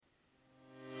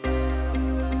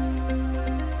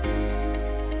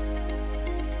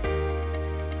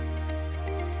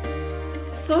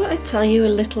thought I'd tell you a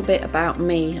little bit about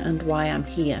me and why I'm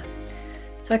here.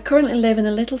 So I currently live in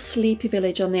a little sleepy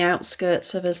village on the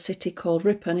outskirts of a city called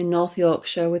Ripon in North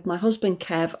Yorkshire with my husband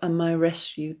Kev and my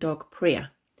rescue dog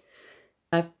Priya.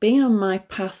 I've been on my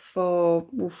path for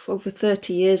over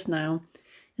 30 years now,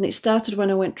 and it started when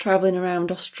I went travelling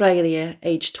around Australia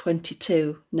aged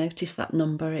 22. Notice that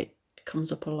number, it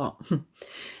comes up a lot.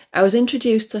 I was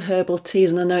introduced to herbal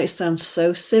teas, and I know it sounds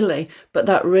so silly, but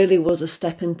that really was a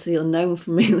step into the unknown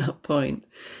for me at that point.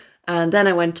 And then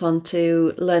I went on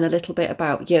to learn a little bit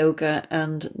about yoga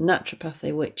and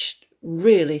naturopathy, which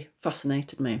really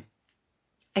fascinated me.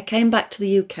 I came back to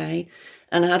the UK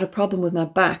and I had a problem with my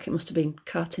back. It must have been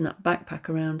carting that backpack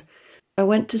around. I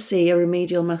went to see a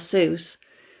remedial masseuse.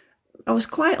 I was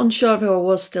quite unsure of who I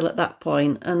was still at that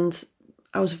point, and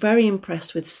I was very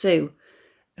impressed with Sue,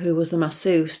 who was the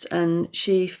masseuse, and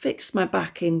she fixed my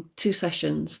back in 2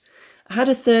 sessions. I had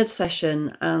a 3rd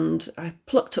session and I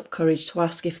plucked up courage to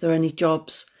ask if there were any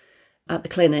jobs at the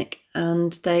clinic,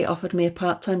 and they offered me a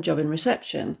part-time job in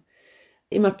reception.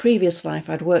 In my previous life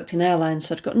I'd worked in airlines,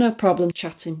 so I'd got no problem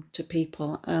chatting to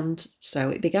people, and so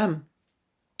it began.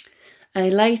 A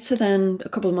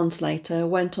couple of months later,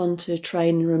 went on to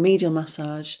train in remedial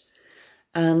massage,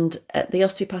 and at the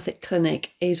osteopathic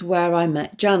clinic is where I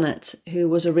met Janet, who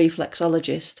was a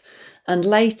reflexologist, and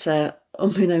later,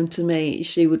 unbeknown to me,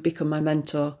 she would become my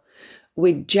mentor.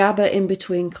 We'd jabber in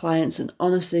between clients, and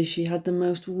honestly, she had the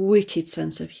most wicked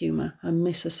sense of humour. I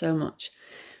miss her so much.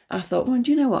 I thought, well,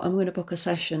 do you know what? I'm going to book a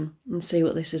session and see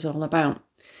what this is all about.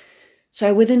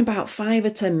 So within about 5 or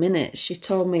 10 minutes, she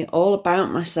told me all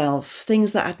about myself,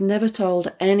 things that I'd never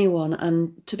told anyone,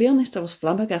 and to be honest, I was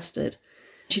flabbergasted.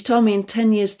 She told me in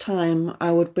 10 years' time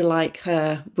I would be like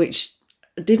her, which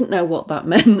I didn't know what that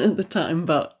meant at the time,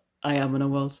 but I am and I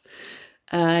was.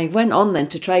 I went on then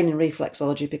to train in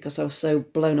reflexology because I was so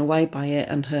blown away by it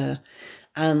and her,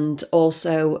 and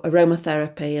also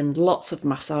aromatherapy and lots of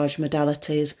massage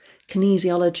modalities,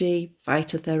 kinesiology,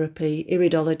 phytotherapy,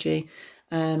 iridology.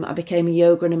 I became a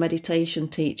yoga and a meditation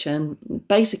teacher, and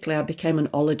basically I became an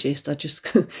ologist.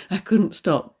 I couldn't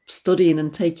stop studying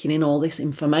and taking in all this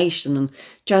information, and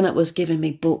Janet was giving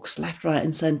me books left, right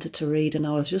and centre to read, and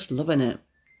I was just loving it.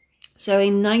 So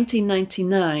in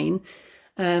 1999,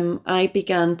 I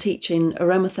began teaching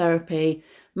aromatherapy,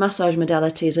 massage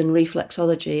modalities and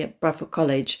reflexology at Bradford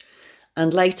College,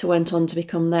 and later went on to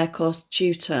become their course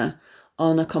tutor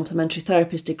on a complementary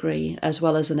therapist degree as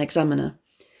well as an examiner.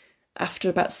 After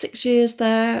about 6 years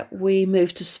there, we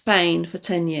moved to Spain for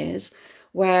 10 years,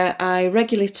 where I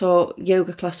regularly taught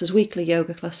yoga classes, weekly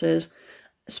yoga classes,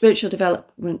 spiritual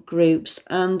development groups,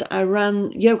 and I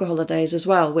ran yoga holidays as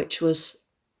well, which was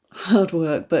hard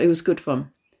work, but it was good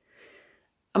fun.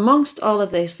 Amongst all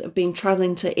of this, I've been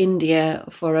travelling to India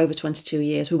for over 22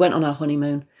 years. We went on our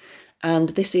honeymoon, and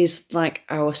this is like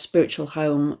our spiritual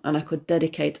home, and I could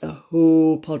dedicate a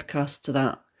whole podcast to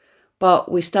that.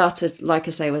 But we started, like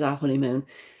I say, with our honeymoon.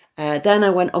 Then I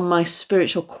went on my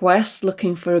spiritual quest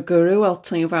looking for a guru. I'll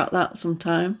tell you about that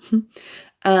sometime.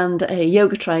 And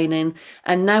yoga training.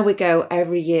 And now we go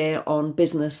every year on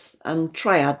business and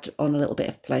try add on a little bit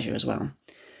of pleasure as well.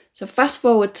 So fast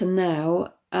forward to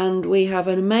now, and we have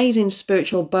an amazing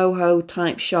spiritual boho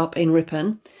type shop in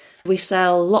Ripon. We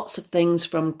sell lots of things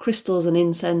from crystals and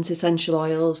incense, essential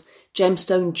oils,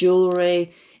 gemstone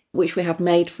jewellery, which we have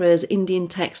made for us, Indian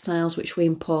textiles, which we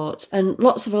import, and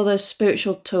lots of other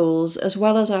spiritual tools, as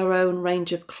well as our own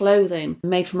range of clothing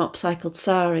made from upcycled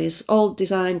saris, all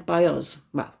designed by us.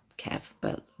 Well, Kev,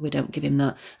 but we don't give him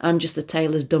that. I'm just the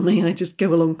tailor's dummy. I just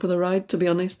go along for the ride, to be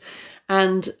honest.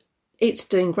 And it's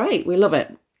doing great. We love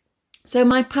it. So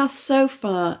my path so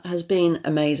far has been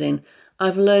amazing.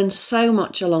 I've learned so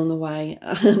much along the way,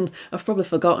 and I've probably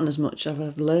forgotten as much as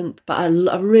I've learned, but I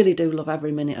really do love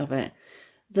every minute of it.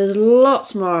 There's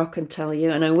lots more I can tell you,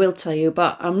 and I will tell you,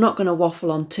 but I'm not going to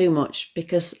waffle on too much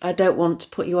because I don't want to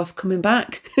put you off coming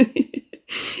back.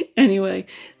 Anyway,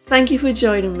 thank you for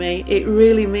joining me. It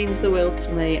really means the world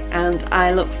to me, and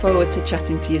I look forward to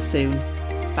chatting to you soon.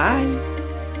 Bye.